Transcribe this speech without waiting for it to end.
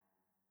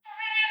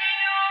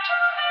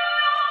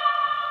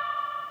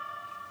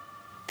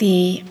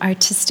the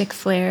artistic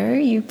flair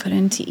you put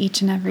into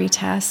each and every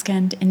task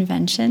and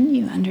invention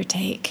you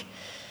undertake.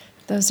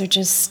 Those are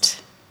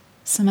just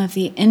some of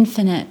the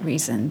infinite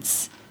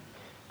reasons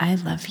I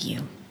love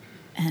you.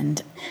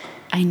 And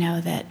I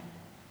know that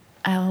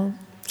I'll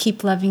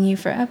keep loving you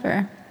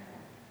forever.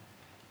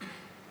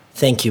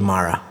 Thank you,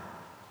 Mara.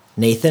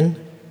 Nathan,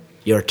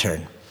 your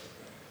turn.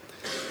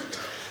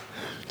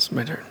 It's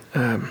my turn.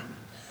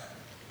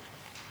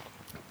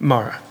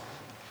 Mara,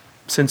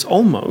 since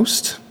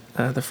almost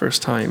the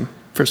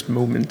first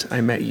moment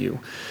I met you,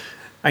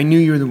 I knew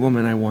you were the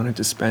woman I wanted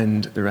to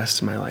spend the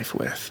rest of my life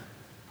with.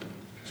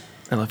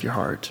 I love your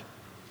heart,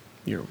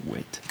 your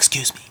wit.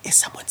 Excuse me, is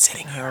someone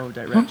sitting here? How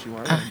direct you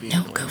are.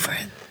 No, go for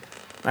it.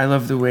 I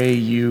love the way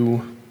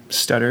you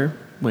stutter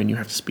when you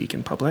have to speak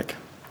in public.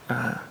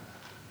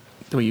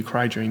 The way you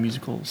cry during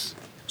musicals.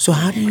 So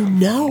how do you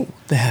know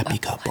the happy When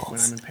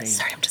couples? I'm in pain.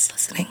 Sorry, I'm just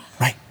listening.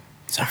 Right,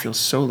 I sorry. feel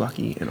so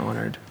lucky and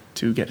honored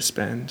to get to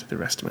spend the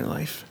rest of my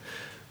life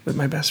with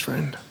my best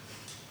friend.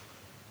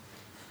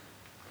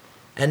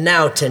 And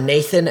now to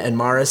Nathan and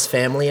Mara's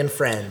family and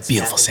friends.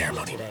 Beautiful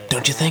ceremony,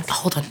 don't you think?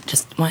 Hold on,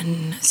 just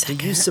 1 Do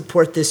second. you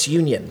support this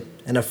union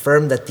and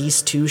affirm that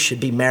these two should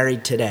be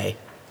married today?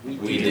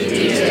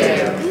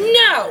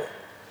 No!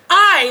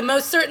 I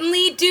most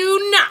certainly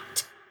do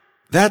not!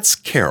 That's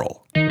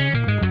Carol.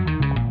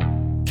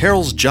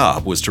 Carol's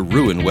job was to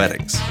ruin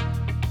weddings.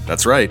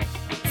 That's right.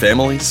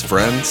 Families,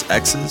 friends,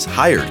 exes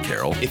hired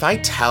Carol. If I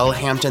tell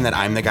Hampton that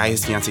I'm the guy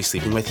his fiance's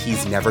sleeping with,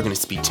 he's never gonna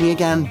speak to me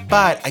again,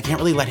 but I can't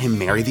really let him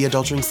marry the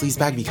adultering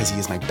sleazebag because he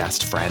is my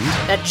best friend.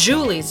 That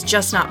Julie's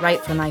just not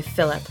right for my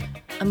Philip.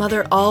 A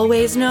mother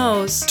always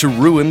knows. To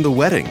ruin the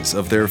weddings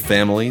of their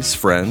families,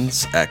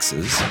 friends,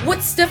 exes.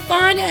 What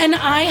Stefan and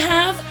I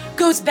have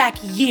goes back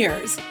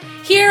years.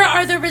 Here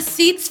are the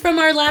receipts from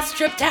our last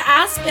trip to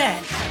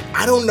Aspen.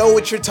 I don't know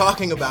what you're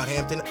talking about,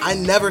 Hampton. I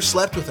never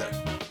slept with her.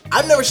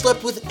 I've never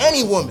slept with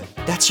any woman.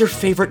 That's your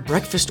favorite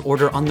breakfast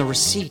order on the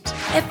receipt.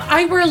 If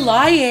I were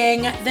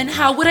lying, then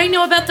how would I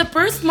know about the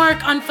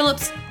birthmark on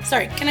Philip's...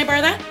 Sorry, can I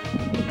borrow that?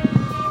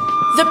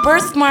 The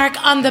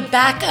birthmark on the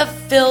back of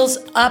Phil's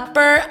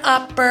upper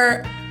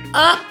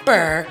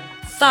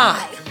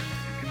thigh.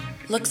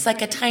 Looks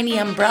like a tiny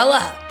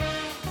umbrella.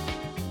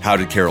 How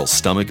did Carol's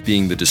stomach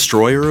being the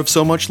destroyer of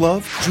so much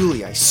love?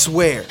 Julie, I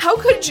swear. How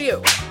could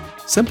you?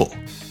 Simple.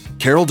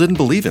 Carol didn't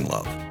believe in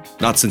love.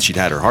 Not since she'd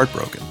had her heart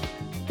broken.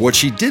 What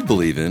she did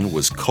believe in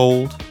was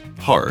cold,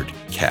 hard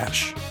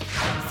cash.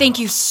 Thank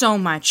you so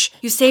much.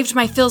 You saved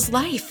my Phil's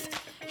life.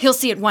 He'll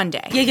see it one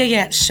day.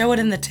 Yeah. Show it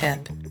in the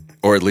tip.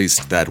 Or at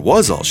least that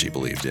was all she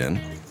believed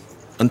in.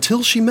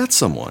 Until she met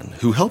someone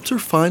who helped her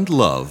find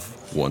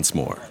love once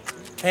more.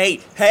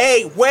 Hey,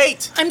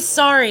 wait! I'm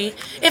sorry.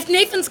 If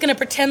Nathan's gonna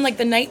pretend like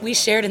the night we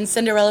shared in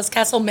Cinderella's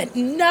castle meant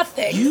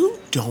nothing. You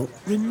don't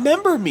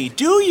remember me,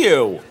 do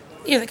you?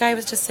 You're the guy I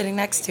was just sitting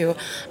next to.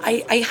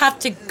 I have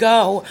to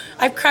go.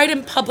 I've cried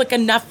in public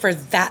enough for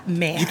that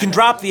man. You can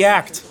drop the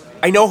act.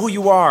 I know who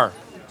you are.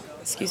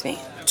 Excuse me?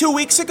 2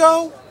 weeks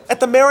ago, at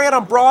the Marriott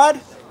on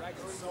Broad,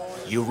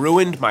 you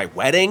ruined my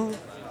wedding.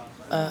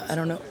 I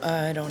don't know.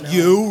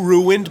 You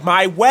ruined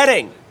my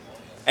wedding.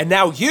 And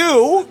now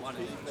you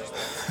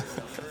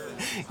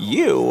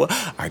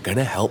are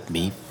gonna help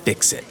me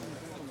fix it.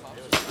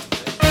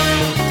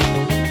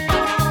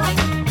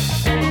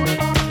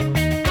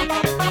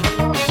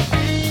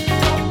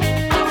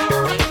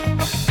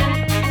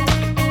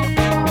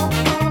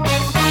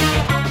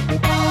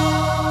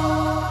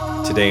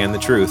 Today on The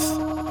Truth,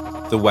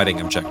 the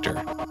Wedding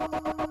Objector.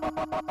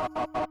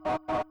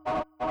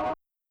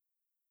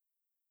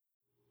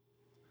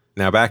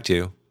 Now back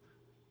to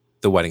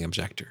the Wedding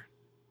Objector.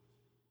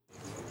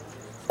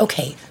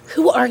 Okay,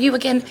 who are you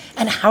again,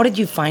 and how did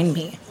you find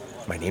me?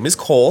 My name is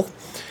Cole.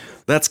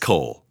 That's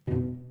Cole.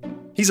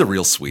 He's a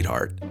real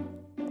sweetheart.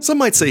 Some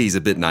might say he's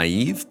a bit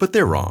naive, but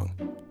they're wrong.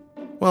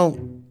 Well,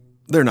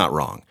 they're not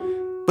wrong,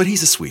 but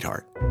he's a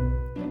sweetheart.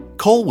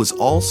 Cole was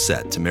all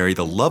set to marry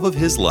the love of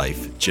his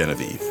life,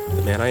 Genevieve.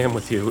 The man I am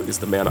with you is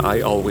the man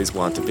I always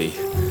want to be.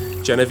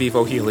 Genevieve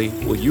O'Healy,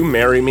 will you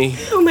marry me?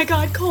 Oh my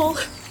God, Cole.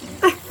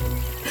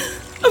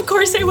 Of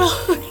course I will.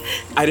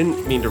 I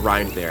didn't mean to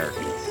rhyme there.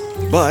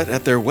 But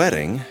at their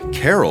wedding,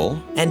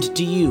 Carol... And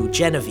do you,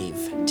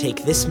 Genevieve,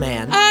 take this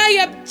man...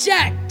 I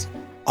object!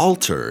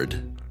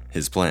 ...altered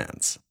his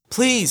plans.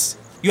 Please,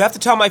 you have to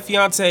tell my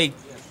ex-fiancé,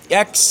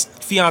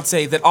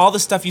 that all the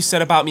stuff you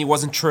said about me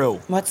wasn't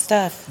true. What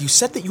stuff? You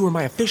said that you were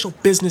my official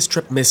business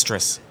trip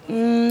mistress.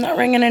 Not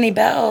ringing any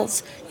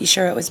bells. You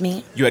sure it was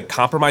me? You had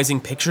compromising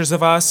pictures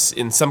of us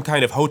in some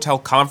kind of hotel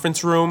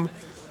conference room,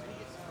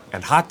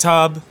 and hot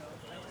tub,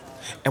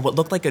 and what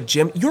looked like a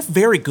gym. You're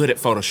very good at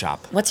Photoshop.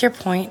 What's your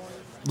point?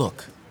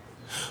 Look,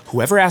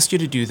 whoever asked you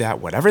to do that,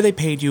 whatever they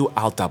paid you,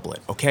 I'll double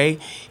it, okay?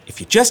 If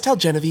you just tell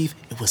Genevieve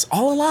it was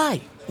all a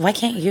lie. Why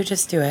can't you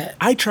just do it?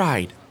 I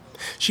tried.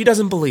 She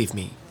doesn't believe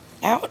me.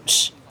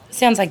 Ouch.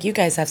 Sounds like you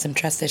guys have some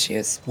trust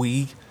issues.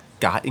 We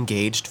got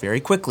engaged very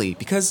quickly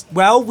because,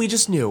 well, we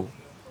just knew.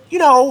 You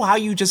know how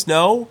you just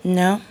know?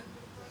 No.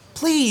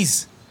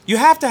 Please. You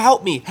have to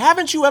help me.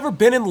 Haven't you ever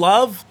been in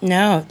love?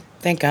 No,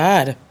 thank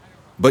God.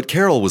 But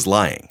Carol was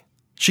lying.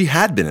 She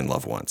had been in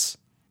love once.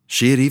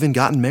 She had even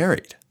gotten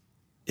married.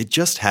 It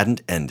just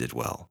hadn't ended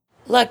well.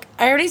 Look,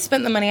 I already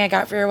spent the money I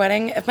got for your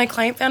wedding. If my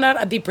client found out,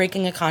 I'd be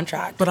breaking a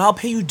contract. But I'll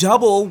pay you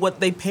double what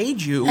they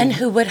paid you. And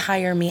who would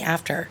hire me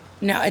after?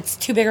 No, it's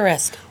too big a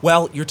risk.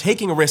 Well, you're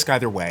taking a risk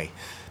either way.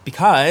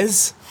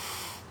 Because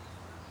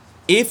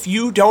if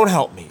you don't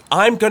help me,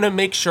 I'm gonna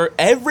make sure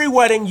every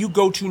wedding you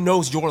go to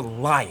knows you're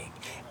lying.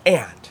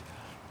 And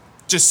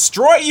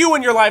destroy you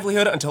and your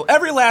livelihood until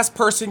every last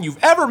person you've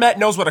ever met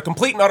knows what a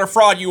complete and utter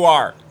fraud you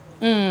are.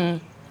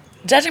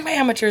 Judging by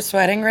how much you're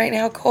sweating right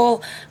now,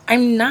 Cole,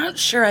 I'm not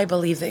sure I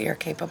believe that you're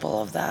capable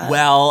of that.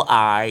 Well,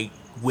 I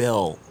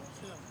will.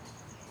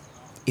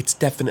 It's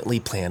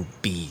definitely plan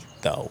B,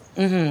 though.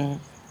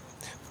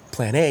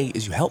 Plan A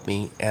is you help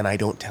me and I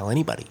don't tell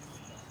anybody.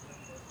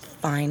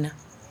 Fine.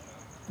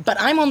 But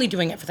I'm only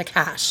doing it for the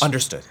cash.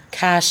 Understood.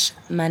 Cash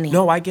money.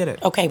 No, I get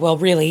it. Okay, well,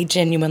 really,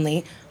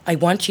 genuinely, I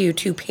want you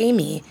to pay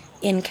me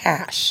in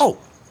cash. Oh,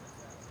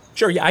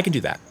 sure, yeah, I can do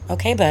that.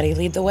 Okay, buddy,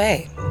 lead the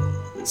way.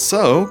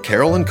 So,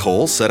 Carol and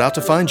Cole set out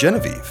to find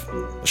Genevieve.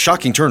 A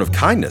shocking turn of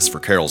kindness for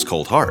Carol's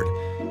cold heart.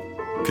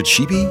 Could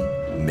she be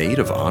maid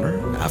of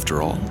honor,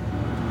 after all?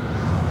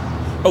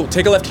 Oh,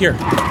 take a left here.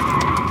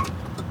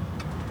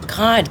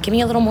 God, give me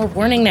a little more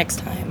warning next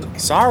time.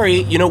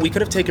 Sorry, we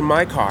could have taken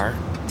my car.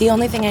 The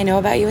only thing I know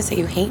about you is that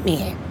you hate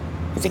me.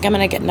 You think I'm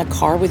gonna get in a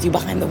car with you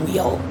behind the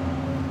wheel?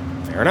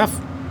 Fair enough.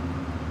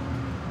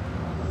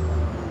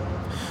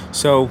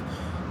 So,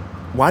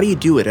 why do you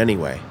do it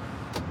anyway?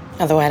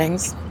 At the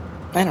weddings?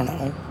 I don't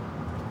know.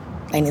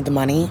 I need the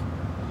money.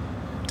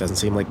 Doesn't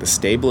seem like the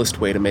stablest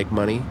way to make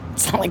money.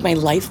 It's not like my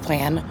life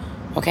plan,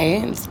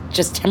 okay? It's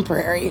just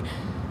temporary.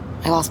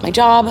 I lost my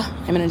job.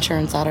 I'm an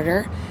insurance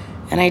auditor.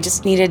 And I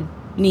just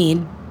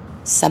need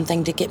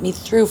something to get me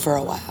through for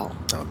a while.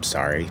 I'm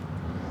sorry.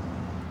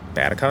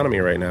 Bad economy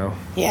right now.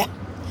 Yeah.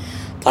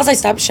 Plus, I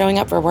stopped showing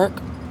up for work.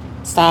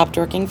 Stopped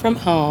working from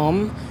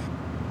home.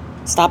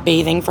 Stopped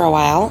bathing for a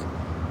while.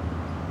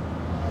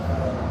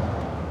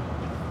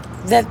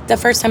 The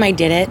first time I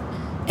did it,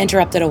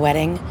 interrupted a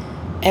wedding,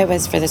 it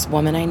was for this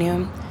woman I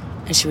knew,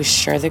 and she was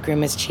sure the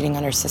groom was cheating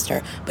on her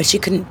sister, but she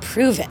couldn't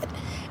prove it.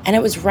 And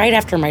it was right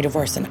after my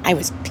divorce, and I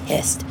was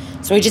pissed.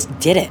 So I just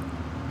did it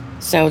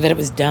so that it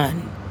was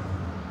done.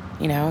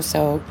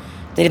 So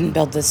they didn't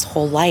build this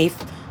whole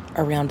life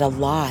around a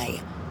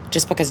lie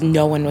just because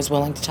no one was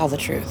willing to tell the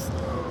truth.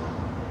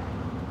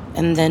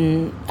 And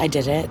then I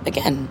did it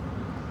again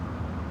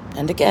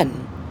and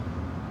again.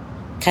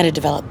 Kind of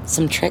developed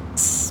some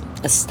tricks,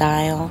 a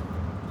style,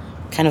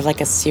 kind of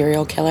like a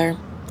serial killer.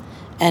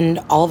 And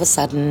all of a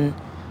sudden,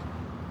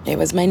 it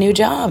was my new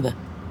job.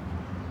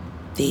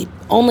 The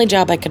only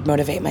job I could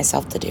motivate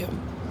myself to do.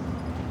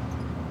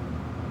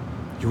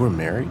 You were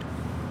married?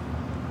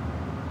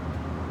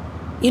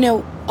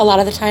 A lot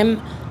of the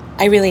time,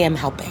 I really am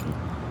helping.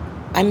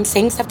 I'm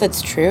saying stuff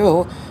that's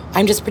true.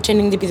 I'm just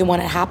pretending to be the one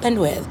it happened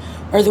with,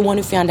 or the one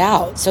who found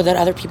out, so that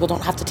other people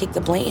don't have to take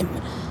the blame.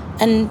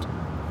 And,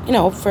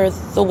 for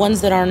the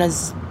ones that aren't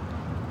as,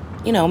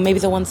 maybe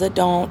the ones that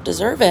don't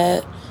deserve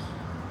it,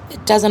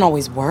 it doesn't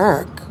always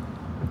work.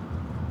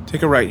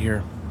 Take a right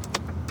here.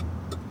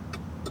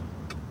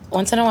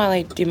 Once in a while,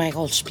 I do my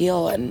whole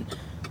spiel, and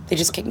they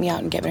just kick me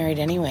out and get married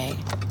anyway.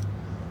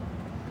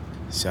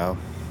 So,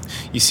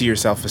 you see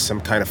yourself as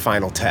some kind of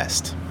final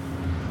test.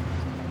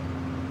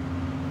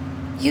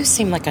 You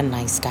seem like a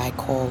nice guy,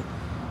 Cole.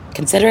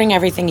 Considering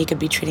everything, you could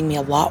be treating me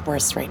a lot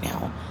worse right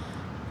now.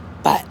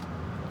 But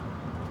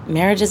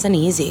marriage isn't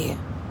easy.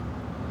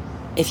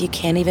 If you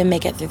can't even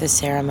make it through the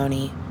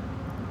ceremony,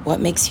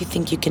 what makes you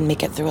think you can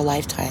make it through a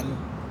lifetime?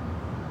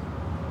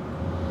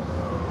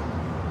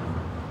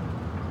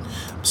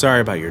 I'm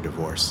sorry about your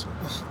divorce.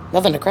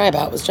 Nothing to cry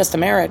about. It was just a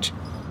marriage.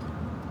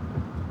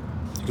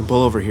 You can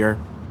pull over here.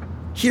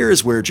 Here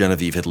is where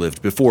Genevieve had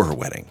lived before her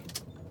wedding.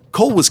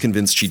 Cole was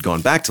convinced she'd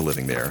gone back to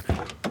living there,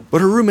 but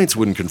her roommates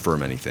wouldn't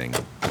confirm anything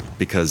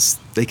because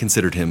they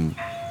considered him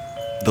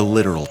the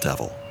literal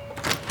devil.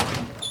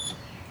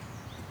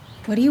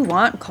 What do you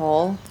want,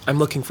 Cole? I'm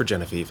looking for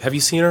Genevieve. Have you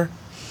seen her?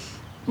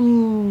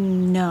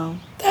 No.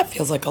 That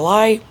feels like a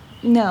lie.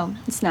 No,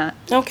 it's not.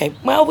 Okay,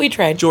 well, we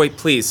tried. Joy,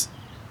 please.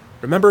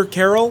 Remember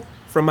Carol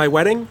from my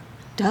wedding?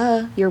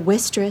 Duh, your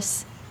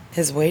mistress.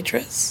 His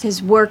waitress?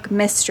 His work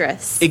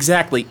mistress.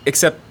 Exactly,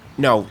 except,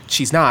 no,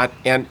 she's not,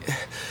 and...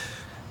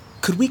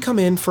 Could we come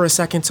in for a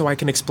second so I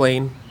can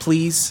explain,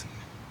 please?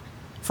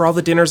 For all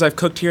the dinners I've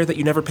cooked here that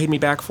you never paid me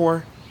back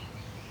for?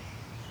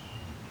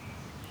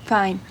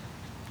 Fine.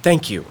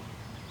 Thank you.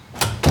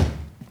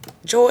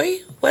 Joy,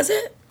 was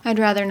it? I'd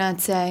rather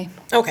not say.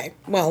 Okay,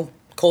 well,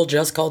 Cole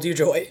just called you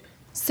Joy.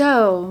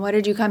 So, what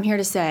did you come here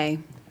to say?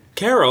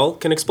 Carol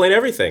can explain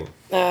everything.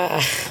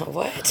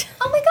 What?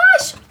 Oh my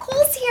gosh,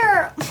 Cole's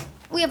here.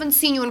 We haven't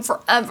seen you in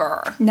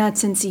forever. Not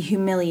since he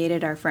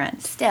humiliated our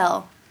friends.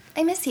 Still,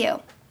 I miss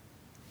you.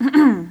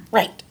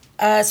 Right.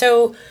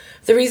 So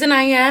the reason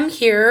I am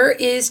here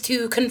is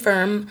to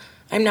confirm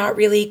I'm not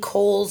really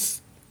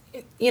Cole's,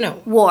 You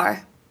know.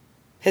 War.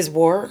 His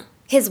war?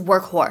 His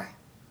work whore.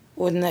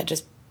 Wouldn't that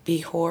just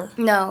be whore?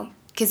 No,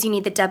 because you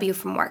need the W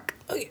from work.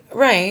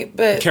 Right,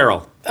 but...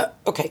 Carol.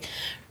 Okay,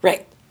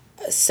 right.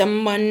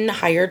 Someone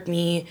hired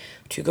me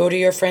to go to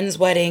your friend's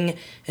wedding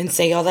and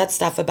say all that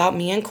stuff about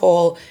me and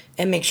Cole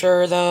and make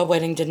sure the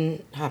wedding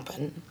didn't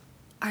happen.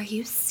 Are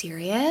you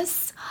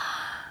serious?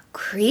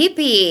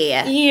 Creepy.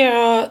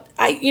 Yeah,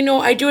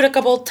 I do it a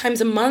couple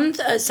times a month.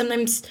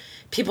 Sometimes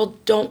people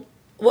don't,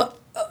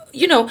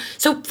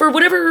 so for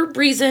whatever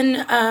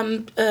reason,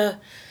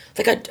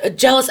 like a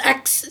jealous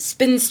ex,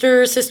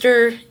 spinster,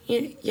 sister,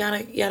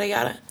 yada, yada,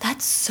 yada.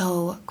 That's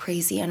so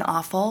crazy and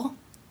awful.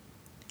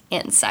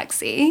 And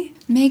sexy.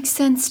 Makes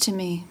sense to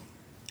me.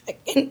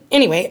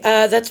 Anyway,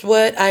 that's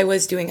what I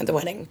was doing at the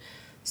wedding.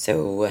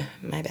 So,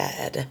 my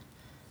bad.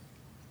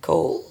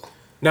 Cole.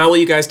 Now will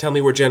you guys tell me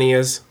where Jenny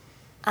is?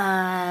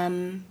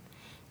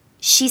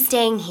 She's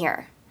staying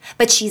here.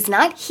 But she's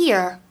not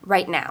here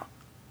right now.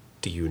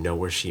 Do you know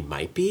where she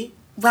might be?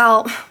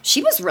 Well,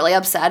 she was really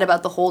upset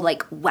about the whole,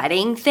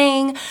 wedding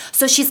thing.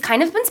 So she's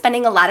kind of been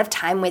spending a lot of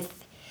time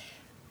with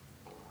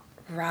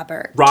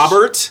Robert.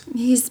 Robert?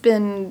 He's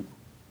been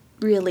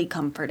really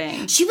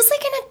comforting. She was, in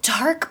a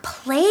dark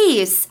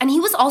place. And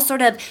he was all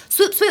sort of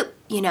swoop, swoop,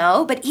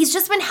 But he's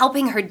just been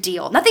helping her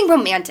deal. Nothing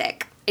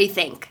romantic, I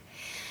think.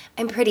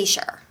 I'm pretty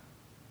sure.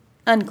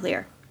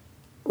 Unclear.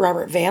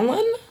 Robert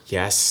Vanlin?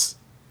 Yes.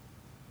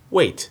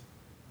 Wait.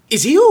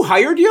 Is he who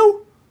hired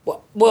you?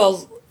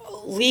 Well,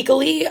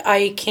 legally,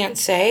 I can't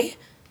say,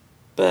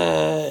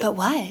 but... But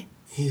what?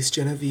 He's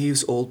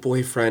Genevieve's old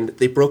boyfriend.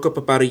 They broke up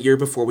about a year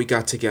before we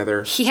got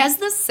together. He has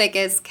the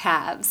sickest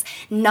calves.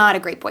 Not a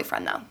great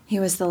boyfriend, though. He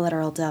was the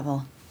literal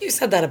devil. You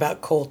said that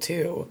about Cole,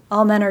 too.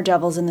 All men are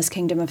devils in this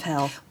kingdom of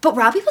hell. But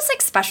Robbie was,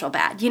 special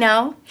bad,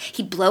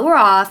 He'd blow her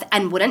off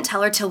and wouldn't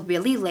tell her till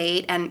really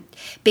late, and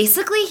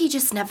basically he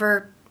just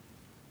never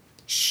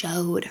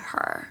showed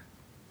her,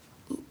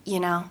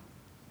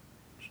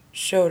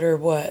 Showed her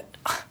what?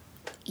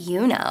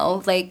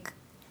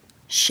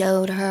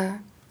 Showed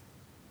her.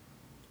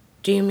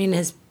 Do you mean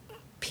his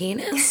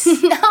penis?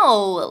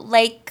 No,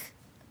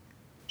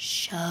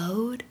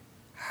 showed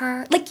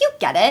her. You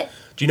get it.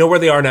 Do you know where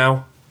they are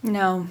now?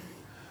 No.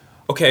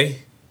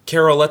 Okay,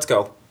 Carol, let's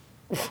go.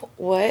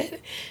 What?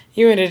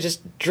 You want to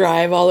just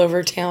drive all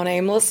over town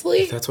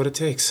aimlessly? That's what it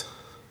takes.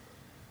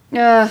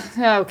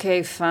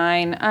 Okay,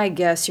 fine. I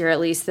guess you're at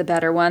least the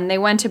better one. They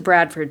went to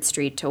Bradford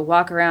Street to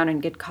walk around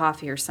and get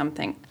coffee or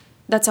something.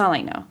 That's all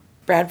I know.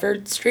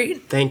 Bradford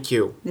Street? Thank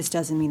you. This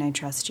doesn't mean I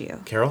trust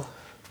you. Carol,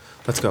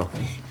 let's go.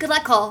 Good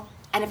luck, Cole.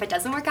 And if it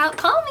doesn't work out,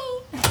 call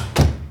me.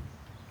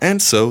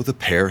 And so the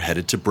pair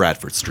headed to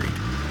Bradford Street,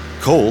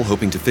 Cole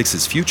hoping to fix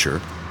his future,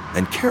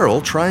 and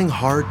Carol trying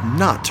hard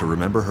not to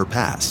remember her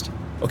past.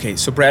 Okay,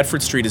 so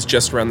Bradford Street is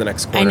just around the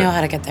next corner. I know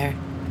how to get there.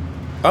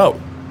 Oh,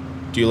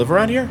 do you live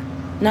around here?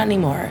 Not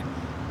anymore.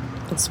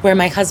 It's where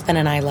my husband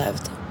and I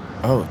lived.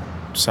 Oh,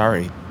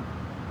 sorry.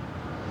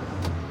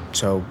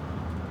 So,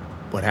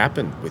 what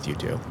happened with you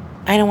two?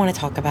 I don't want to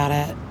talk about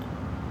it.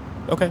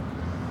 Okay.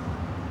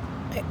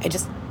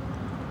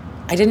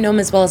 I didn't know him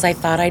as well as I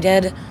thought I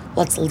did.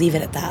 Let's leave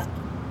it at that.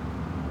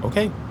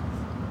 Okay.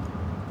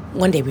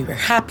 One day we were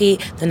happy.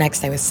 The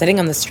next I was sitting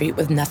on the street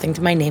with nothing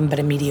to my name but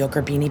a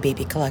mediocre Beanie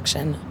Baby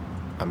collection.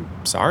 I'm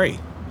sorry.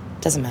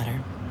 Doesn't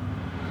matter.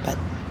 But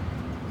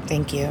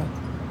thank you.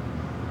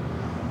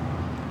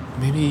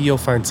 Maybe you'll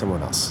find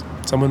someone else.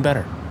 Someone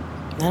better.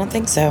 I don't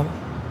think so.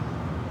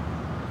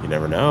 You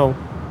never know.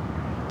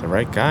 The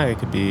right guy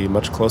could be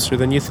much closer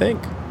than you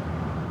think.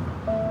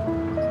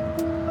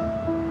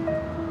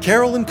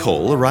 Carol and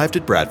Cole arrived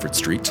at Bradford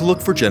Street to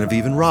look for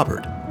Genevieve and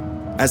Robert.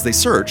 As they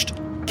searched,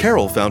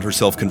 Carol found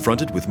herself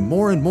confronted with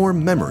more and more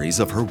memories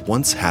of her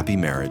once happy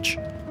marriage.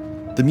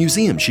 The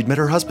museum she'd met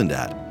her husband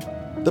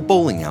at, the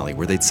bowling alley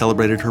where they'd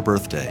celebrated her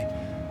birthday,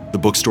 the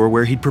bookstore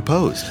where he'd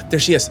proposed. There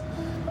she is,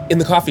 in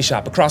the coffee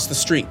shop across the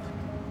street.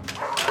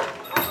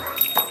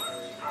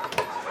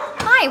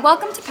 Hi,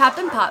 welcome to Pap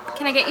and Pop.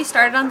 Can I get you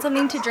started on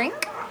something to drink?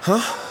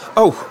 Huh?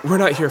 Oh, we're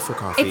not here for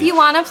coffee. If you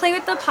want to play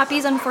with the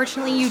puppies,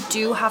 unfortunately, you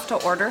do have to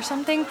order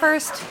something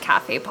first.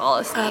 Cafe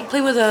policy.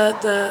 Play with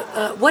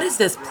what is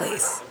this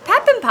place?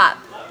 Pap and Pop,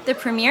 the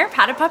premier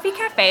Pat a Puppy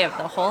cafe of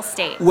the whole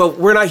state. Well,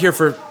 we're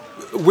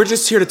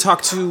just here to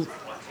talk to...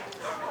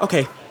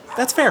 Okay,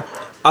 that's fair.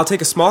 I'll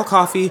take a small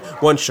coffee,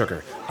 1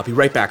 sugar. I'll be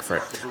right back for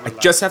it. I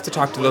just have to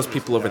talk to those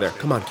people over there.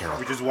 Come on, Carol.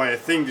 Which is why I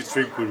think this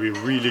trip will be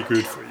really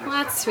good for you. Well,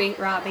 that's sweet,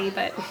 Robbie,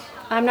 but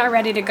I'm not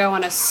ready to go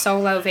on a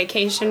solo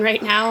vacation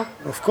right now.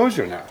 Of course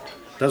you're not.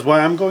 That's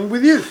why I'm going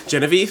with you.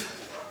 Genevieve?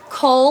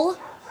 Cole,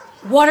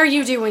 what are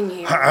you doing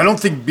here? I don't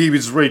think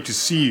Beebe's ready to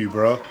see you,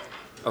 bro.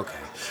 Okay.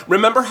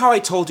 Remember how I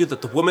told you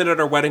that the woman at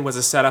our wedding was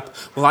a setup?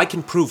 Well, I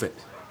can prove it.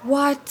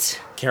 What?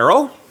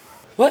 Carol?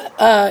 What?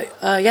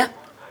 Yeah.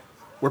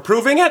 We're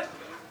proving it?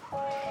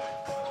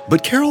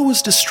 But Carol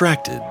was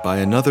distracted by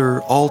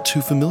another all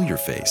too familiar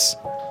face,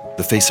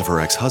 the face of her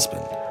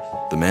ex-husband,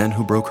 the man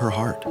who broke her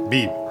heart.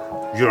 Beebe,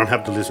 you don't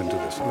have to listen to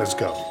this. Let's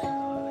go.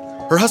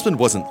 Her husband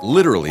wasn't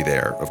literally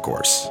there, of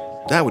course.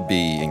 That would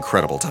be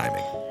incredible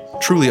timing.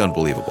 Truly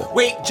unbelievable.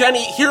 Wait,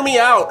 Jenny, hear me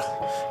out.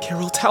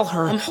 Carol, tell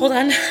her. Hold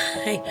on.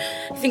 I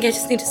think I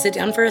just need to sit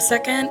down for a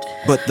second.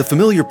 But the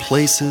familiar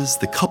places,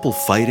 the couple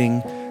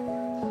fighting,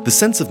 the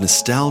sense of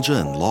nostalgia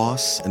and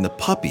loss, and the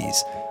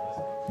puppies.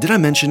 Did I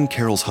mention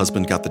Carol's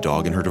husband got the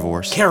dog in her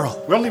divorce?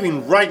 Carol! We're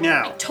leaving right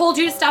now. Told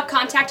you to stop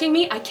contacting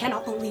me. I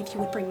cannot believe you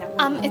would bring that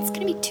one. It's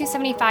gonna be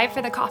 $2.75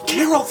 for the coffee.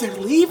 Carol, they're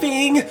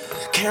leaving!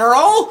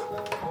 Carol!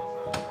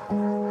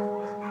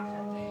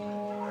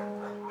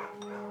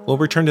 We'll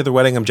return to the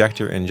Wedding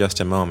Objector in just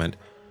a moment.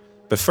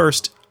 But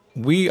first,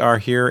 we are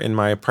here in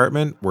my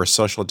apartment. We're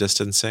social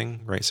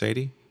distancing, right,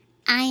 Sadie?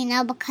 I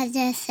know, because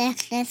there's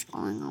sickness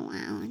going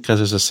around. Because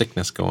there's a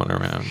sickness going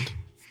around.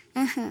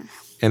 Uh-huh.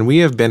 And we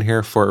have been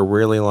here for a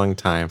really long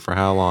time. For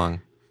how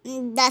long?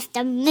 Just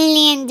a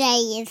million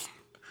days.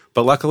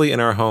 But luckily in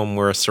our home,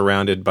 we're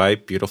surrounded by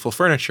beautiful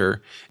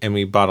furniture, and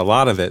we bought a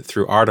lot of it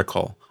through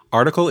Article.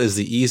 Article is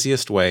the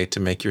easiest way to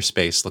make your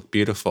space look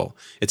beautiful.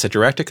 It's a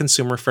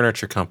direct-to-consumer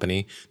furniture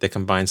company that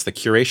combines the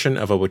curation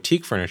of a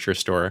boutique furniture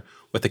store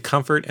with the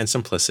comfort and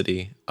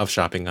simplicity of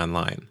shopping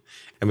online.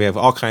 And we have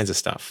all kinds of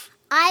stuff.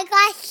 I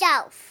got a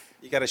shelf.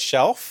 You got a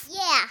shelf?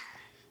 Yeah.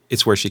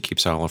 It's where she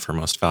keeps all of her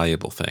most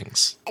valuable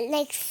things.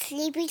 Like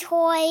sleepy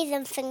toys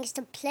and things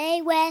to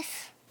play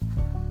with.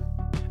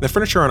 The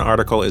furniture on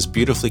Article is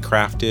beautifully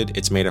crafted,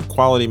 it's made of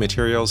quality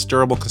materials,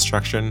 durable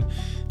construction,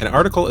 and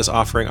Article is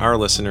offering our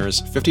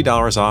listeners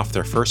 $50 off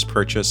their first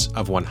purchase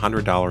of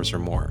 $100 or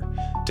more.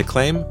 To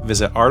claim,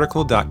 visit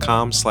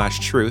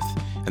article.com/truth,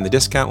 and the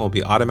discount will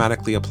be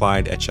automatically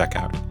applied at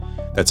checkout.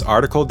 That's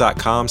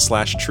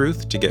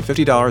article.com/truth to get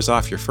 $50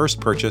 off your first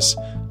purchase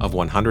of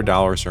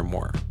 $100 or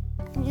more.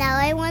 Now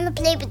I want to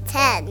play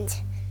pretend.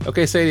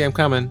 Okay, Sadie, I'm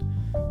coming.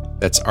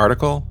 That's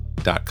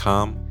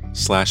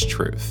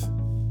article.com/truth.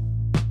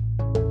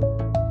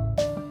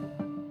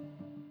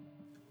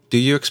 Do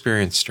you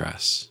experience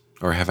stress,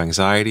 or have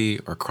anxiety,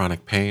 or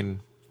chronic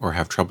pain, or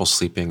have trouble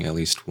sleeping at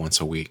least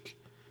once a week?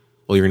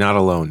 Well, you're not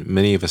alone.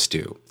 Many of us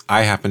do.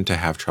 I happen to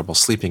have trouble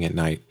sleeping at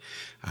night.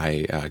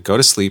 I go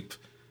to sleep,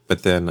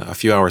 but then a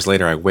few hours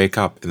later I wake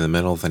up in the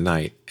middle of the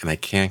night and I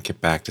can't get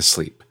back to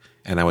sleep.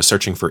 And I was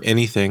searching for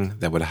anything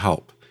that would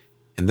help.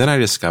 And then I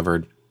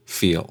discovered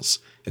Feels.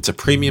 It's a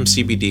premium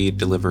CBD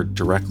delivered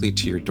directly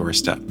to your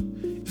doorstep.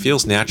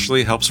 Feels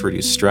naturally helps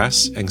reduce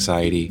stress,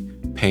 anxiety,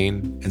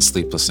 pain, and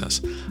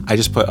sleeplessness. I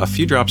just put a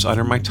few drops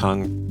under my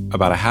tongue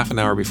about a half an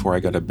hour before I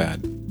go to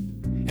bed.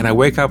 And I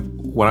wake up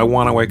when I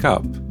want to wake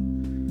up.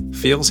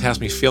 Feels has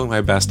me feeling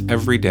my best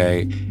every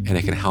day, and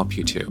it can help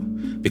you too.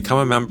 Become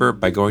a member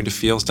by going to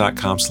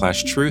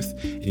feels.com/truth,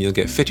 and you'll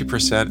get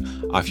 50%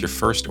 off your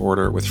first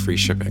order with free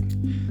shipping.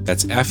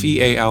 That's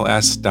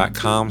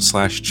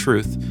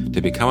feals.com/truth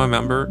to become a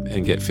member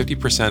and get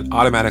 50%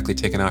 automatically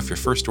taken off your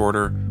first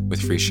order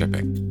with free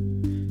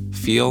shipping.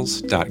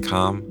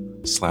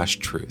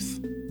 feals.com/truth.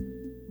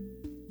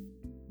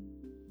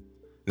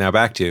 Now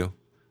back to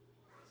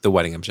the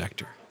Wedding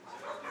Objector.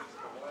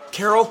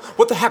 Carol,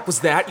 what the heck was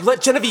that? You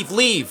let Genevieve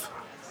leave.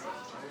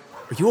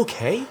 Are you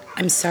okay?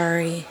 I'm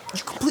sorry.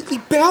 You completely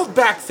bailed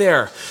back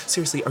there.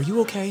 Seriously, are you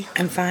okay?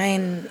 I'm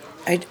fine.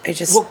 I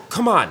just... Well,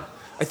 come on.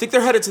 I think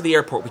they're headed to the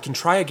airport. We can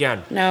try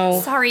again.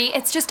 No. Sorry,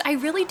 it's just I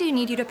really do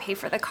need you to pay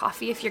for the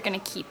coffee if you're going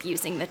to keep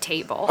using the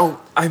table.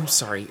 Oh, I'm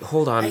sorry.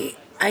 Hold on.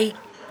 I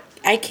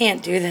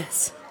can't do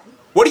this.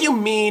 What do you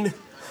mean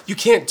you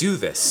can't do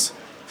this?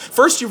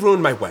 First you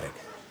ruined my wedding.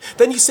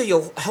 Then you say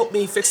you'll help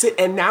me fix it,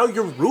 and now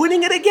you're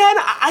ruining it again?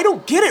 I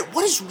don't get it.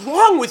 What is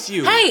wrong with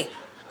you? Hey,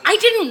 I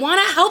didn't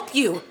want to help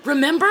you,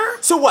 remember?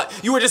 So what?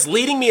 You were just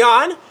leading me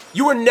on?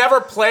 You were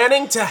never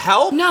planning to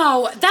help?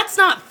 No, that's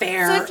not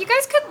fair. So if you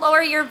guys could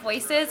lower your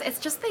voices, it's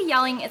just the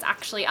yelling is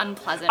actually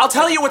unpleasant. I'll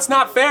tell you what's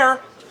not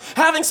fair.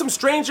 Having some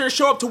stranger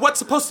show up to what's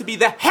supposed to be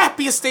the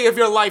happiest day of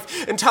your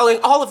life and telling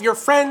all of your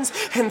friends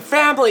and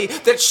family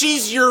that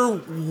she's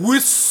your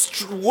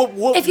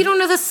If you don't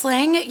know the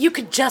slang, you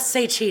could just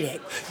say cheating.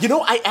 You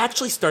know, I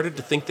actually started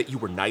to think that you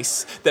were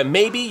nice, that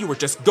maybe you were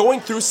just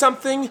going through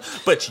something,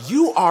 but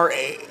you are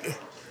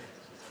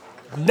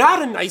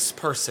not a nice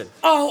person.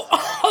 Oh,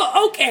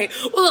 okay.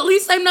 Well, at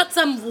least I'm not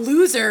some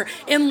loser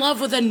in love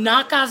with a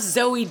knockoff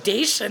Zooey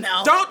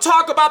Deschanel. Don't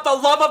talk about the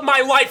love of my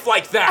life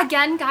like that!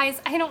 Again,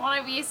 guys, I don't want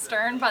to be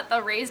stern, but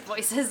the raised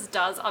voices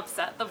does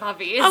upset the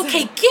puppies.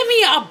 Okay, give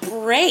me a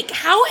break.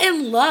 How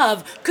in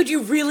love could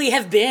you really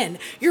have been?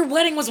 Your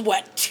wedding was,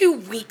 2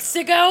 weeks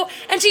ago?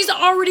 And she's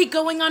already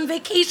going on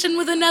vacation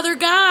with another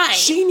guy.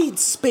 She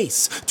needs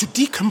space to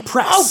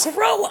decompress. Oh,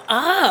 grow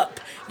up.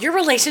 Your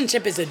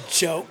relationship is a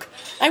joke.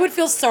 I would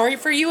feel sorry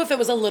for you if it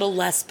was a little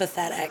less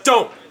pathetic.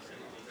 Don't!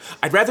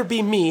 I'd rather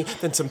be me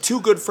than some too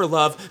good for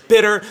love,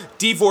 bitter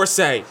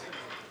divorcee.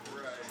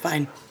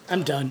 Fine,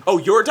 I'm done. Oh,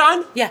 you're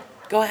done? Yeah,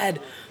 go ahead.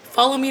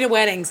 Follow me to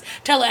weddings.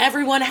 Tell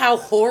everyone how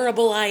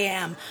horrible I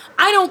am.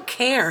 I don't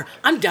care.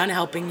 I'm done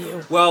helping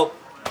you. Well,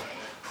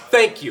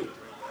 thank you.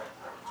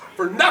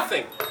 For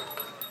nothing.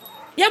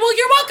 Yeah, well,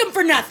 you're welcome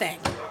for nothing.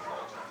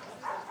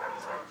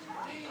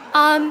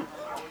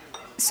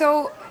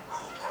 So...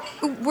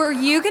 Were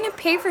you gonna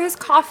pay for his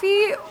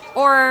coffee,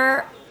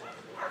 or...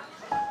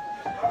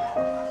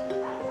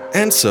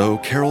 And so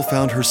Carol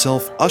found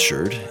herself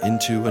ushered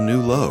into a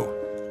new low.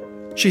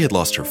 She had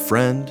lost her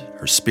friend,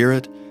 her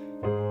spirit.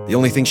 The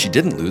only thing she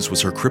didn't lose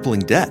was her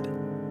crippling debt.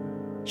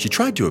 She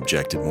tried to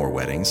object at more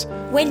weddings.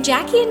 When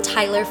Jackie and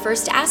Tyler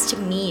first asked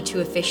me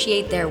to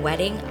officiate their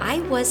wedding, I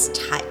was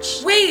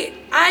touched. Wait,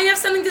 I have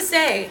something to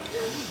say.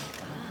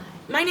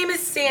 My name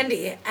is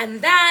Sandy,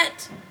 and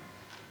that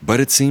But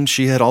it seemed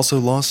she had also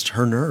lost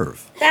her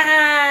nerve.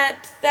 That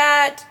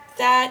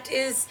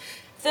is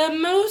the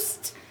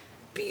most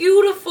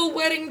beautiful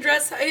wedding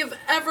dress I have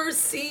ever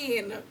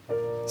seen.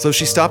 So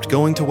she stopped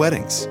going to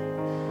weddings.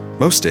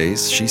 Most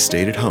days, she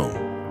stayed at home,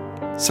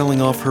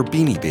 selling off her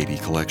Beanie Baby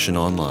collection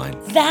online.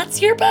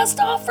 That's your best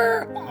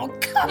offer? Oh,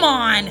 come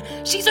on.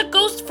 She's a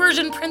ghost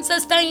version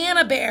Princess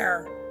Diana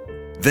bear.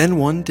 Then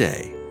one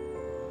day,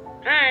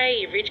 Hi,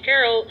 you've reached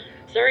Carol.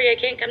 Sorry I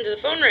can't come to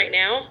the phone right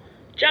now.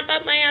 Jump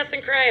up my ass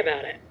and cry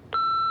about it.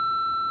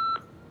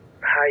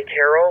 Hi,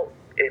 Carol.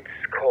 It's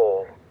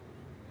Cole.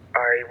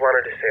 I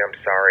wanted to say I'm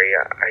sorry.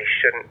 I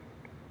shouldn't...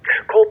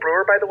 Cole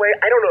Brewer, by the way.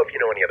 I don't know if you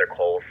know any other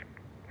Coles.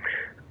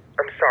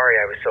 I'm sorry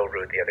I was so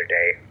rude the other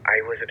day. I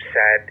was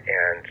upset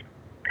and...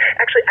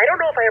 Actually, I don't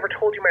know if I ever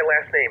told you my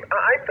last name.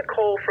 I'm the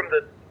Cole from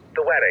the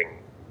wedding.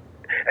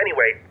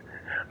 Anyway,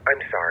 I'm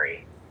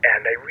sorry.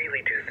 And I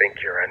really do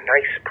think you're a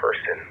nice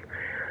person.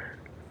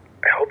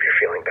 I hope you're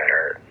feeling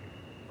better.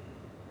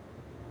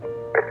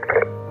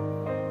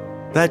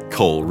 that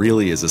Cole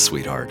really is a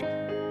sweetheart.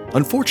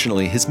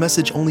 Unfortunately, his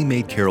message only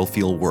made Carol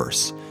feel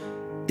worse.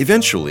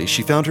 Eventually,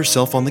 she found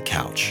herself on the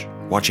couch,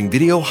 watching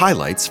video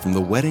highlights from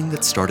the wedding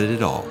that started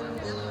it all.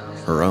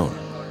 Her own.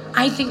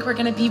 I think we're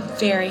gonna be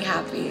very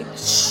happy.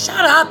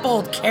 Shut up,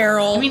 old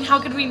Carol. I mean, how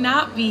could we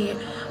not be?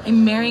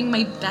 I'm marrying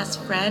my best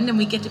friend and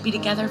we get to be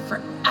together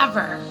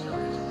forever.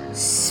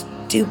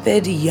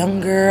 Stupid,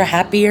 younger,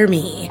 happier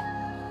me.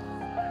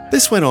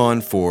 This went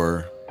on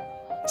for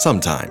some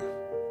time.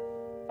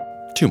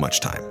 Too much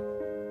time.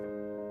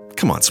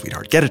 Come on,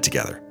 sweetheart, get it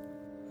together.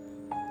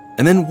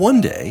 And then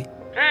one day...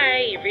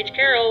 Hi, you've reached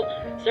Carol.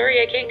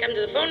 Sorry I can't come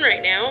to the phone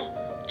right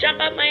now.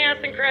 Jump up my ass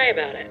and cry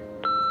about it.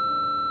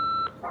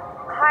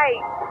 Hi,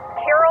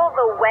 Carol,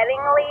 the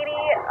wedding lady.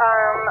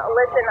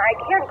 Listen, I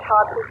can't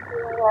talk this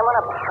evening. I'm on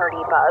a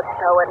party bus,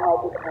 so it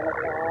might be kind of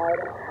loud.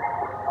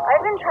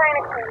 I've been trying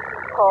to clean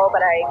control,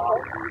 but I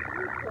can't seem to.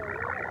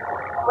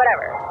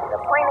 Whatever.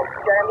 The point is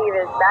Genevieve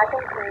is back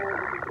in town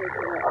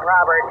taking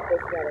Robert to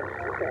this wedding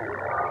soon.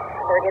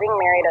 They're getting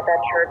married at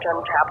that church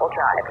on Chapel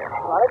Drive. A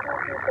lot of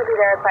people will be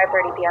there at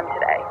 5:30 p.m.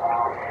 today.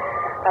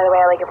 By the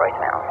way, I like your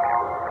voicemail.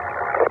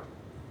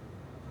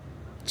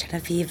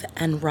 Genevieve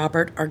and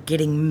Robert are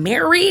getting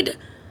married?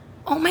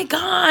 Oh my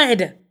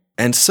God!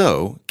 And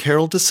so,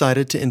 Carol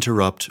decided to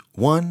interrupt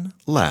one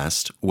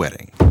last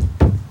wedding.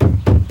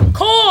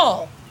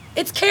 Cole!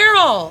 It's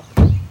Carol!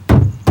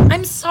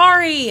 I'm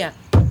sorry.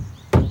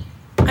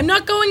 I'm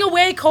not going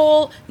away,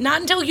 Cole.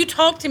 Not until you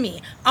talk to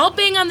me. I'll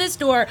bang on this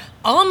door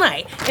all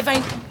night if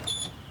I...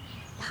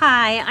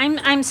 Hi,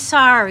 I'm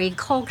sorry.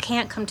 Cole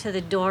can't come to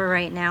the door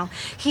right now.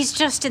 He's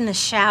just in the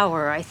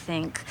shower, I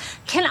think.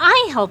 Can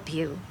I help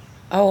you?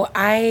 Oh,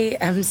 I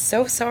am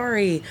so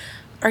sorry.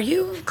 Are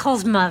you...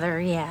 Cole's mother,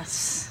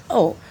 yes.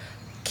 Oh,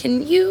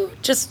 can you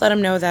just let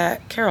him know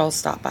that Carol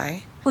stopped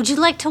by? Would you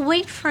like to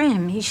wait for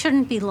him? He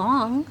shouldn't be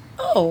long.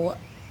 Oh,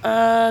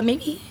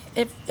 maybe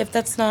if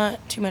that's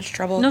not too much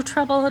trouble. No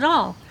trouble at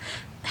all.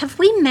 Have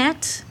we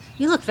met?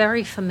 You look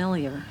very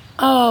familiar.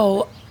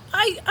 Oh,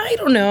 I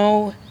don't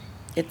know.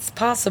 It's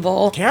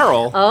possible.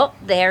 Carol? Oh,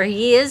 there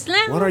he is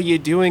now. What are you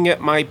doing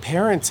at my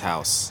parents'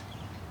 house?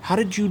 How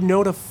did you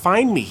know to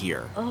find me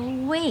here?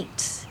 Oh,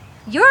 wait.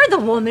 You're the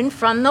woman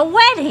from the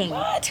wedding.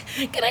 What?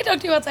 Can I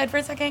talk to you outside for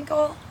a second,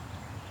 Cole?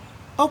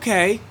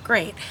 Okay.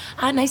 Great.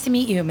 Nice to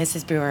meet you,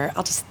 Mrs. Brewer.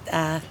 I'll just,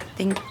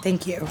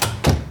 thank you.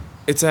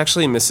 It's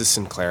actually Mrs.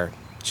 Sinclair.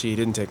 She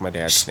didn't take my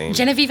dad's name.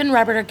 Genevieve and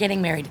Robert are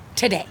getting married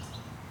today.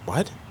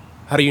 What?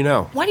 How do you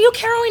know? Why do you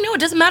care how we know? It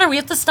doesn't matter. We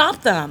have to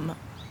stop them.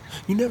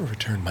 You never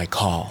returned my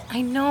call.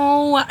 I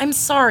know. I'm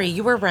sorry.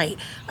 You were right.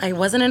 I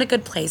wasn't in a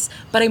good place,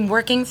 but I'm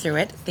working through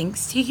it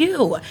thanks to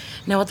you.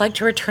 Now I'd like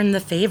to return the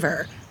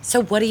favor.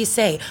 So what do you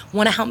say?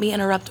 Want to help me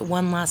interrupt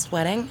one last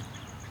wedding?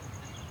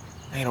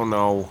 I don't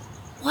know.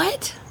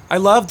 What? I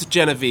loved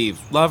Genevieve.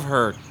 Love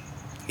her.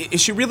 If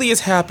she really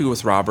is happy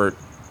with Robert,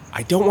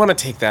 I don't want to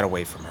take that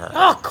away from her.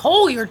 Oh,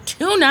 Cole, you're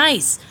too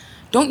nice.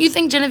 Don't you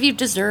think Genevieve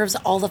deserves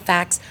all the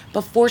facts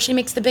before she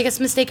makes the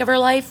biggest mistake of her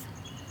life?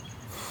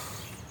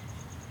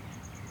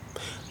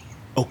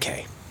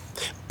 Okay,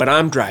 but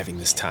I'm driving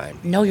this time.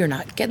 No, you're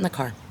not. Get in the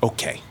car.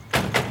 Okay.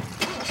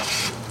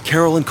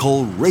 Carol and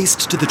Cole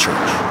raced to the church,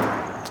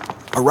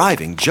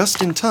 arriving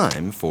just in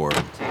time for...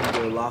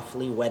 Your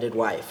lawfully wedded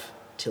wife,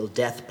 till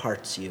death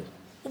parts you.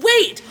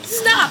 Wait!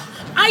 Stop!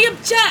 I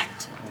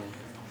object!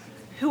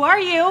 Who are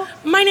you?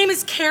 My name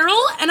is Carol,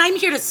 and I'm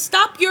here to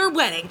stop your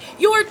wedding.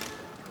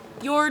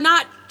 You're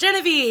not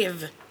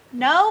Genevieve.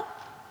 Nope.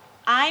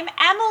 I'm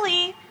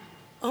Emily.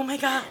 Oh my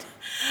God.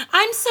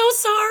 I'm so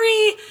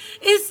sorry.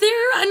 Is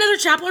there another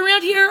chapel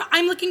around here?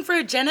 I'm looking for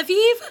a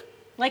Genevieve.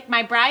 Like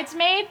my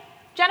bridesmaid,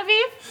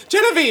 Genevieve?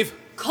 Genevieve!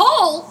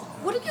 Cole,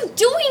 what are you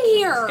doing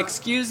here?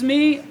 Excuse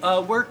me,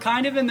 we're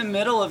kind of in the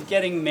middle of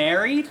getting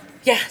married.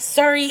 Yeah,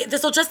 sorry,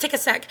 this'll just take a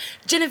sec.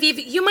 Genevieve,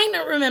 you might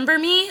not remember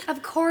me.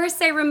 Of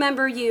course I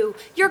remember you.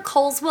 You're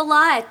Cole's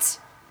wallet.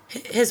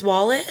 His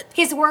wallet?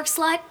 His work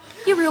slut.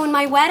 You ruined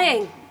my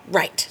wedding.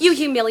 Right. You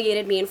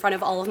humiliated me in front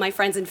of all of my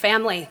friends and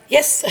family.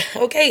 Yes,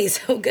 okay,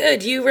 so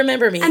good. You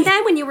remember me. And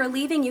then when you were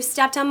leaving, you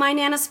stepped on my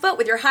Nana's foot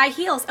with your high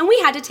heels, and we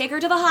had to take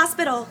her to the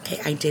hospital. Okay,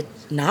 I did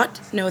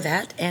not know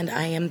that, and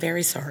I am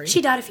very sorry.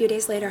 She died a few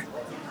days later.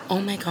 Oh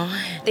my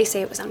God. They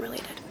say it was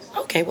unrelated.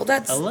 Okay, well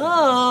that's...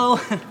 Hello?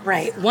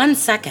 Right, 1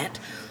 second.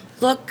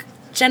 Look,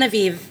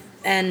 Genevieve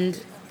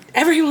and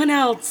everyone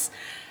else,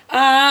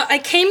 I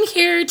came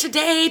here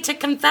today to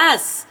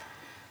confess.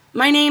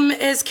 My name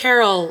is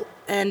Carol,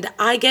 and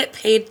I get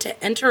paid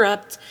to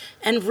interrupt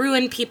and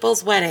ruin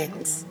people's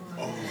weddings.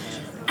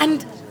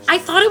 And I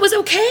thought it was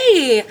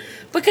okay,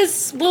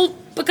 because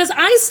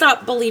I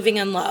stopped believing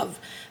in love.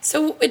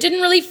 So it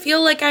didn't really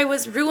feel like I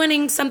was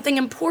ruining something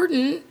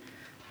important,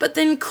 but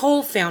then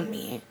Cole found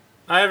me.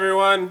 Hi,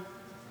 everyone.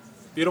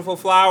 Beautiful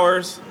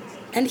flowers.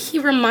 And he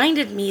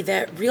reminded me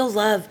that real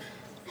love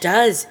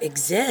does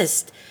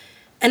exist,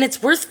 and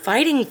it's worth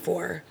fighting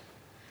for.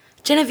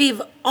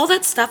 Genevieve, all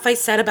that stuff I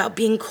said about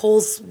being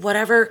Cole's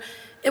whatever,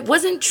 it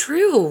wasn't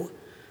true.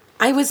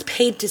 I was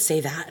paid to say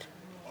that.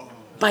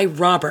 By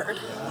Robert.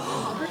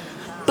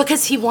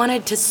 Because he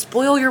wanted to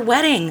spoil your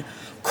wedding.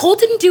 Cole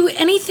didn't do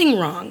anything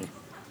wrong.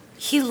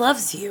 He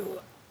loves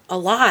you a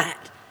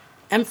lot.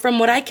 And from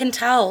what I can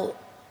tell,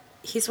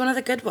 he's one of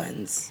the good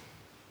ones.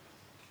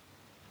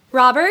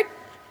 Robert,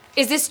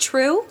 is this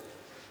true?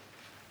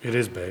 It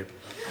is, babe.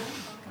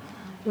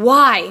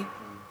 Why?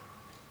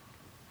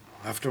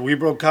 After we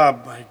broke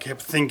up, I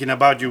kept thinking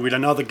about you with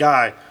another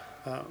guy.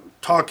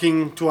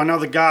 Talking to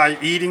another guy,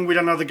 eating with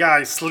another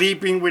guy,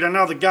 sleeping with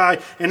another guy,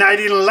 and I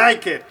didn't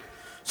like it.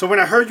 So when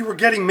I heard you were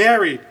getting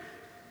married,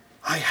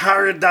 I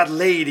hired that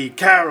lady,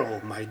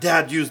 Carol, my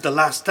dad used the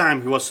last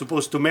time he was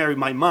supposed to marry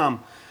my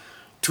mom,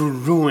 to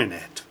ruin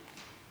it.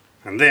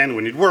 And then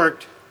when it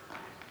worked,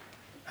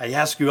 I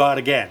asked you out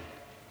again.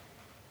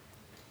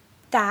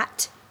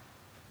 That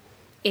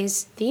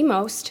is the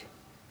most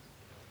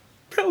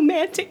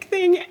romantic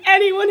thing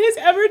anyone has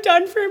ever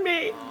done for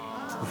me.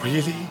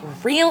 Really?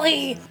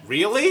 Really?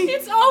 Really?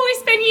 It's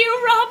always been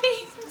you,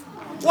 Robbie.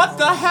 What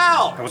the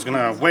hell? I was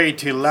gonna wait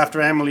till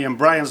after Emily and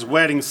Brian's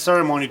wedding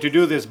ceremony to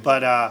do this,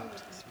 but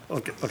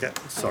okay,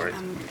 sorry.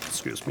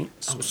 Excuse me.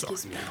 So sorry.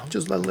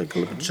 Just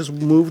just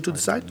move to the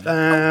side,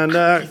 and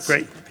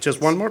great.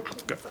 Just one more.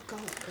 Go.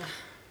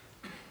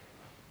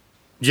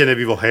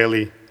 Genevieve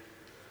O'Haley,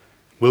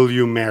 will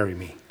you marry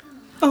me?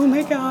 Oh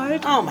my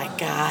God. Oh my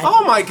God.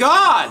 Oh my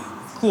God!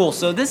 Cool,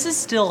 so this is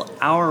still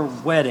our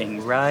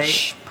wedding, right?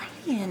 Shh,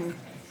 Brian.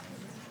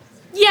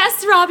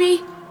 Yes,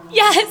 Robbie.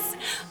 Yes.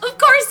 Of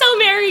course I'll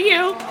marry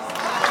you.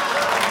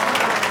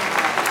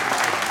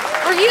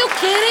 Are you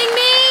kidding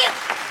me?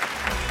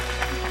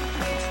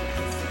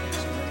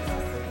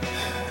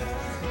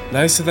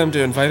 Nice of them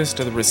to invite us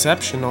to the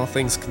reception, all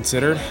things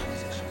considered.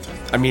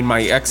 I mean,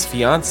 my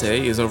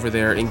ex-fiancé is over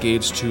there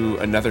engaged to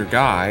another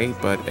guy,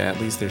 but at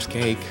least there's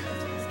cake.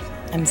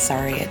 I'm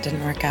sorry it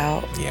didn't work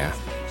out. Yeah,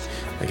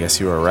 I guess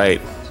you were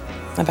right.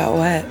 About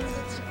what?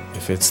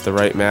 If it's the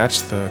right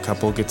match, the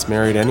couple gets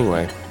married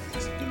anyway.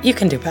 You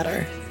can do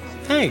better.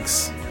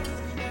 Thanks.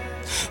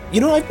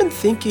 You know, I've been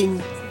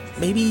thinking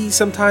maybe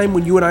sometime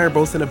when you and I are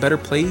both in a better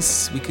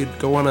place, we could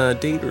go on a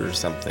date or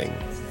something.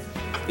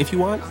 If you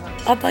want.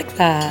 I'd like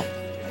that.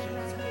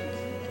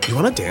 You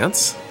want to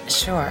dance?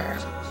 Sure,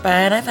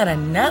 but I've had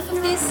enough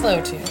of these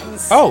slow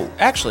tunes. Oh,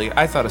 actually,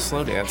 I thought a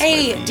slow dance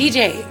Hey, might be...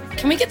 DJ,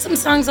 can we get some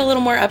songs a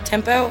little more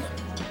up-tempo?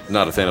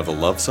 Not a fan of a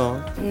love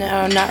song?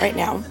 No, not right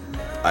now.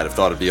 I'd have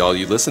thought it'd be all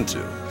you listened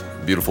to.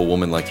 A beautiful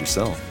woman like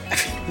yourself.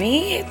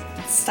 Me?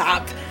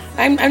 Stop.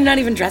 I'm not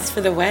even dressed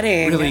for the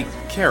wedding. Really,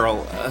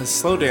 Carol, a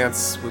slow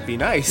dance would be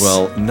nice.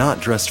 Well,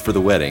 not dressed for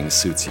the wedding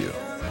suits you.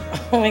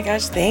 Oh my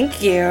gosh,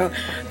 thank you.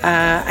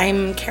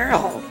 I'm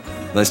Carol.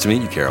 Nice to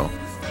meet you, Carol.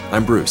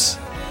 I'm Bruce.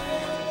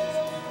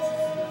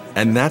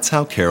 And that's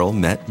how Carol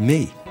met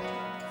me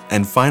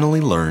and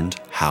finally learned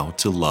how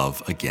to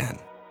love again.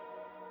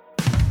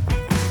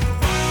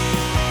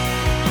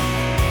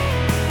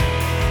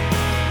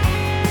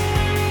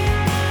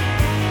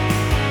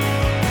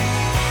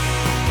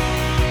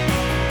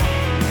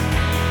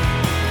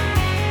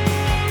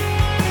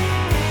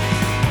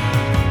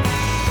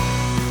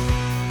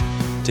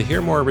 To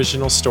hear more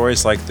original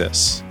stories like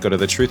this, go to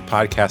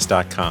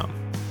thetruthpodcast.com.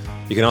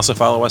 You can also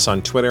follow us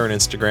on Twitter and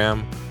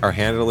Instagram. Our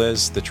handle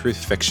is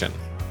thetruthfiction.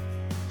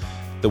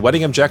 The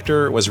Wedding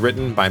Objector was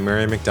written by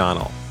Mary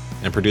McDonnell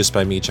and produced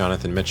by me,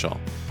 Jonathan Mitchell.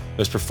 It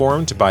was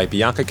performed by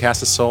Bianca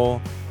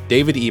Casasole,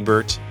 David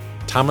Ebert,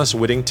 Thomas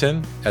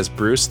Whittington as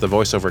Bruce, the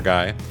voiceover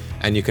guy,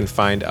 and you can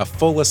find a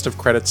full list of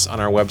credits on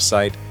our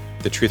website,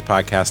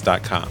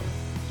 thetruthpodcast.com.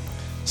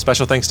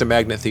 Special thanks to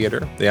Magnet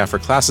Theater. They offer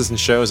classes and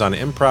shows on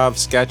improv,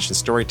 sketch, and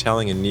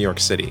storytelling in New York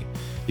City.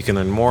 You can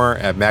learn more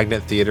at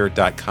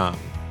magnettheater.com.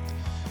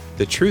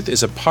 The Truth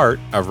is a part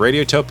of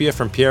Radiotopia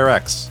from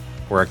PRX.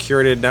 We're a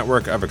curated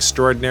network of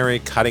extraordinary,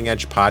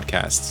 cutting-edge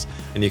podcasts,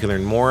 and you can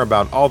learn more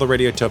about all the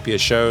Radiotopia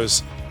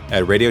shows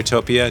at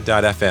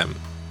radiotopia.fm.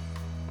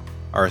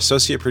 Our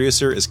associate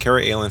producer is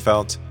Kara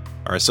Ehlenfeld.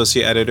 Our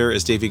associate editor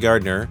is Davey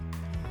Gardner.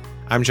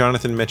 I'm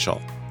Jonathan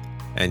Mitchell,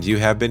 and you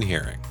have been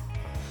hearing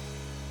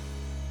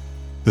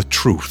The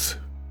Truth.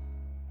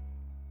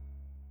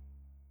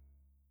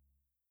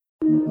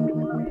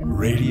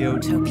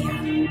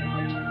 Radiotopia.